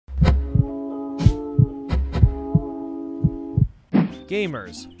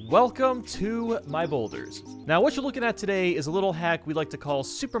Gamers, welcome to my boulders. Now what you're looking at today is a little hack we like to call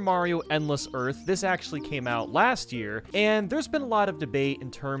Super Mario Endless Earth. This actually came out last year, and there's been a lot of debate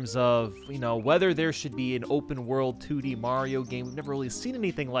in terms of, whether there should be an open world 2D Mario game. We've never really seen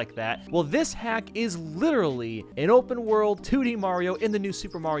anything like that. Well, this hack is literally an open world 2D Mario in the new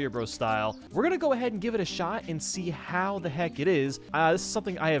Super Mario Bros. Style. We're gonna go ahead and give it a shot and see how the heck it is. This is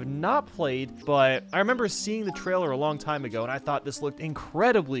something I have not played, but I remember seeing the trailer a long time ago, and I thought this looked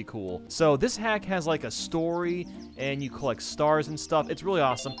incredibly cool. So this hack has like a story, and you collect stars and stuff. It's really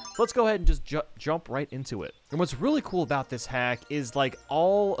awesome. So let's go ahead and just jump right into it. And what's really cool about this hack is like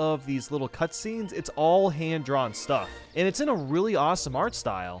all of these little cutscenes, it's all hand-drawn stuff. And it's in a really awesome art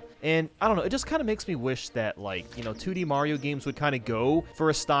style. And I don't know, it just kind of makes me wish that 2D Mario games would kind of go for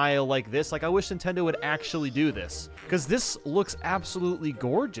a style like this. Like I wish Nintendo would actually do this, because this looks absolutely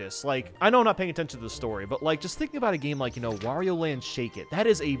gorgeous. Like, I know I'm not paying attention to the story, but just thinking about a game like, Wario Land Shake It. That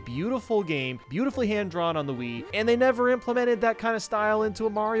is a beautiful game, beautifully hand-drawn on the Wii, and they never implemented that kind of style into a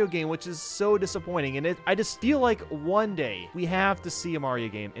Mario game, which is so disappointing. And I just feel like one day we have to see a Mario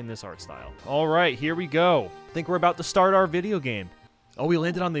game in this art style. All right, here we go. I think we're about to start our video game. Oh, we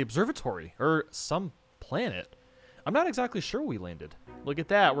landed on the observatory, or some planet. I'm not exactly sure we landed. Look at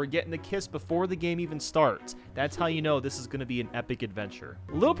that, we're getting the kiss before the game even starts. That's how you know this is gonna be an epic adventure.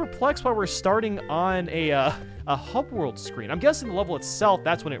 A little perplexed why we're starting on a hub world screen. I'm guessing the level itself,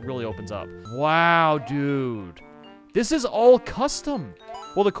 that's when it really opens up. Wow, dude. This is all custom.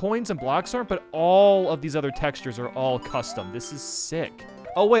 Well, the coins and blocks aren't, but all of these other textures are all custom. This is sick.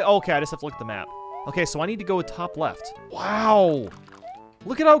 Oh, wait, okay, I just have to look at the map. Okay, so I need to go top left. Wow.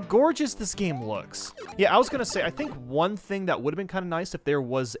 Look at how gorgeous this game looks. Yeah, I was gonna say, I think one thing that would have been kind of nice if there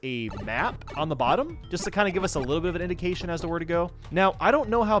was a map on the bottom, just to kind of give us a little bit of an indication as to where to go. Now, I don't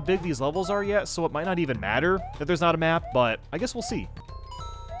know how big these levels are yet, so it might not even matter that there's not a map, but I guess we'll see.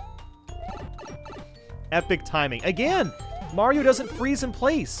 Epic timing. Again, Mario doesn't freeze in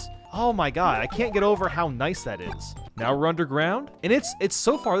place. Oh my god, I can't get over how nice that is. Now we're underground, and it's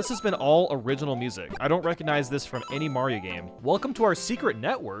so far, this has been all original music. I don't recognize this from any Mario game. Welcome to our secret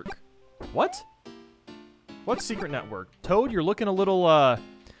network. What? What secret network? Toad, you're looking a little,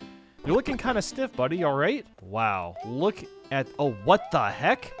 you're looking kind of stiff, buddy, all right? Wow, look at, oh, what the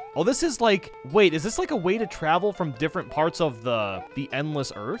heck? Oh, this is like, wait, is this like a way to travel from different parts of the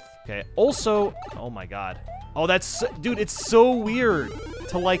Endless Earth? Okay, also, oh my god. Oh, that's, dude, it's so weird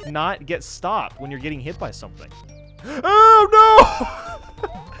to not get stopped when you're getting hit by something. Oh, no!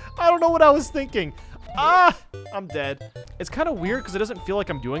 I don't know what I was thinking. Ah, I'm dead. It's kind of weird because it doesn't feel like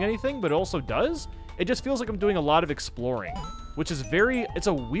I'm doing anything, but it also does. It just feels like I'm doing a lot of exploring, which is it's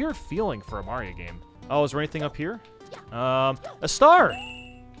a weird feeling for a Mario game. Oh, is there anything up here? A star!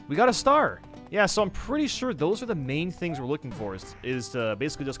 We got a star. Yeah, so I'm pretty sure those are the main things we're looking for, is to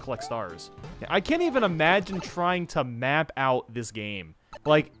basically just collect stars. I can't even imagine trying to map out this game.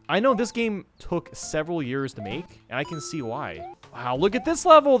 I know this game took several years to make, and I can see why. Wow, look at this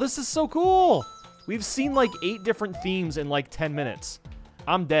level. This is so cool. We've seen 8 different themes in 10 minutes.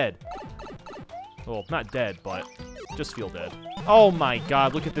 I'm dead. Well, not dead, but just feel dead. Oh my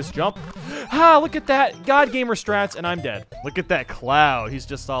god, look at this jump. Ah, look at that. God gamer strats, and I'm dead. Look at that cloud. He's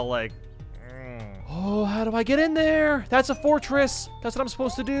just all oh, how do I get in there? That's a fortress. That's what I'm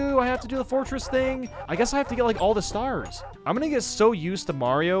supposed to do. I have to do the fortress thing. I guess I have to get all the stars. I'm gonna get so used to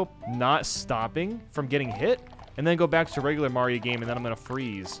Mario not stopping from getting hit, and then go back to a regular Mario game, and then I'm gonna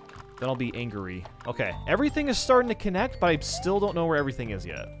freeze. Then I'll be angry. Okay, everything is starting to connect, but I still don't know where everything is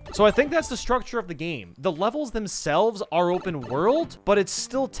yet. So I think that's the structure of the game. The levels themselves are open world, but it's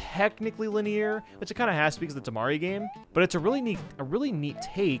still technically linear, which it kind of has to be because it's a Mario game. But it's a really neat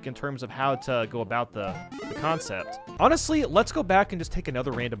take in terms of how to go about the concept. Honestly, let's go back and just take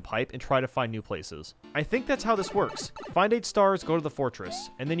another random pipe and try to find new places. I think that's how this works. Find 8 stars, go to the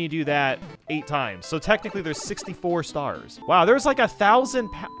fortress, and then you do that 8 times. So technically there's 64 stars. Wow, there's 1,000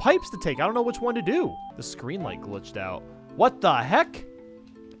 pipes to take. I don't know which one to do. The screen glitched out. What the heck?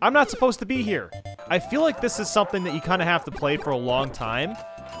 I'm not supposed to be here. I feel like this is something that you kind of have to play for a long time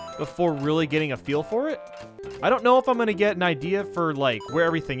before really getting a feel for it. I don't know if I'm gonna get an idea for where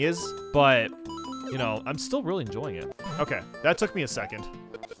everything is, but I'm still really enjoying it. Okay, that took me a second.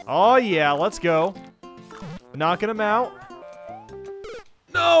 Oh yeah, let's go. Knocking him out.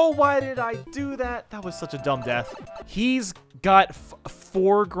 No, why did I do that? That was such a dumb death. He's got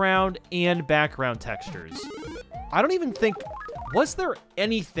foreground and background textures. I don't even think... Was there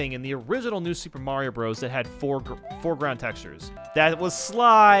anything in the original New Super Mario Bros. That had foreground textures? That was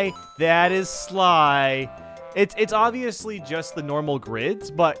Sly. That is Sly. It's obviously just the normal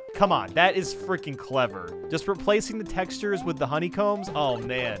grids, but come on, that is freaking clever. Just replacing the textures with the honeycombs. Oh,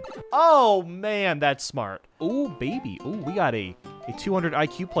 man. Oh, man, that's smart. Oh, baby. Oh, we got a 200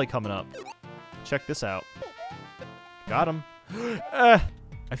 IQ play coming up. Check this out. Got him.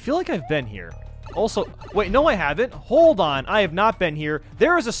 I feel like I've been here. Also, wait, no, I haven't. Hold on. I have not been here.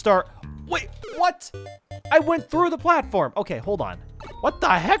 There is a star. Wait, what? I went through the platform. Okay, hold on. What the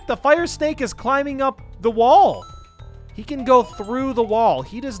heck? The fire snake is climbing up the wall. He can go through the wall.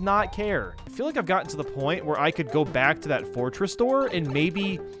 He does not care. I feel like I've gotten to the point where I could go back to that fortress door and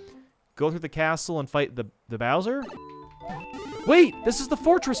maybe go through the castle and fight the Bowser. Wait, this is the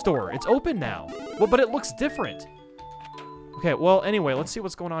fortress door. It's open now. Well, but it looks different. Okay, well, anyway, let's see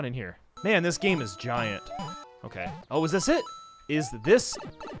what's going on in here. Man, this game is giant. Okay. Oh, is this it? Is this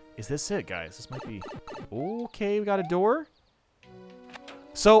it, guys? This might be... Okay, we got a door.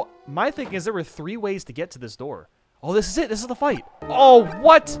 So, my thinking is there were 3 ways to get to this door. Oh, this is it. This is the fight. Oh,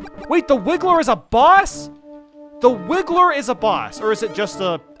 what? Wait, the Wiggler is a boss? The Wiggler is a boss. Or is it just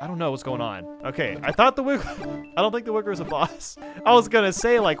a... I don't know what's going on. Okay, I thought the Wiggler... I don't think the Wiggler is a boss. I was gonna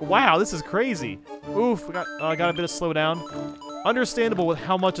say, like, wow, this is crazy. Oof, I got a bit of slowdown. Understandable with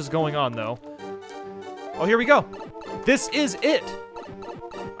how much is going on, though. Oh, here we go. This is it.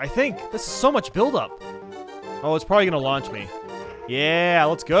 I think. This is so much buildup. Oh, it's probably gonna launch me. Yeah,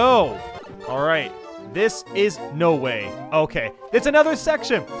 let's go. All right. This is no way. Okay, it's another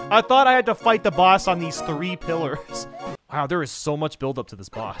section. I thought I had to fight the boss on these 3 pillars. Wow, there is so much buildup to this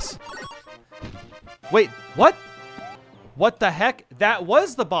boss. Wait, what? What the heck? That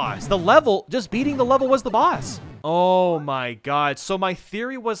was the boss. The level, just beating the level was the boss. Oh my god. So my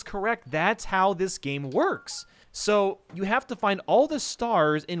theory was correct. That's how this game works. So you have to find all the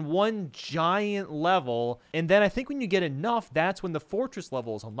stars in one giant level, and then I think when you get enough, that's when the fortress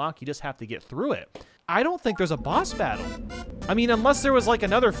level is unlocked. You just have to get through it. I don't think there's a boss battle. I mean, unless there was like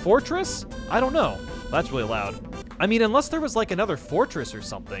another fortress? I don't know. That's really loud. I mean, unless there was like another fortress or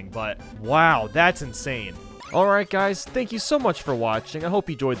something, but wow, that's insane. Alright guys, thank you so much for watching. I hope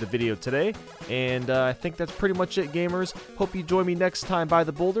you enjoyed the video today, and I think that's pretty much it, gamers. Hope you join me next time by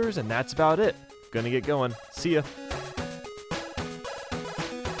the boulders, and that's about it. Gonna get going. See ya.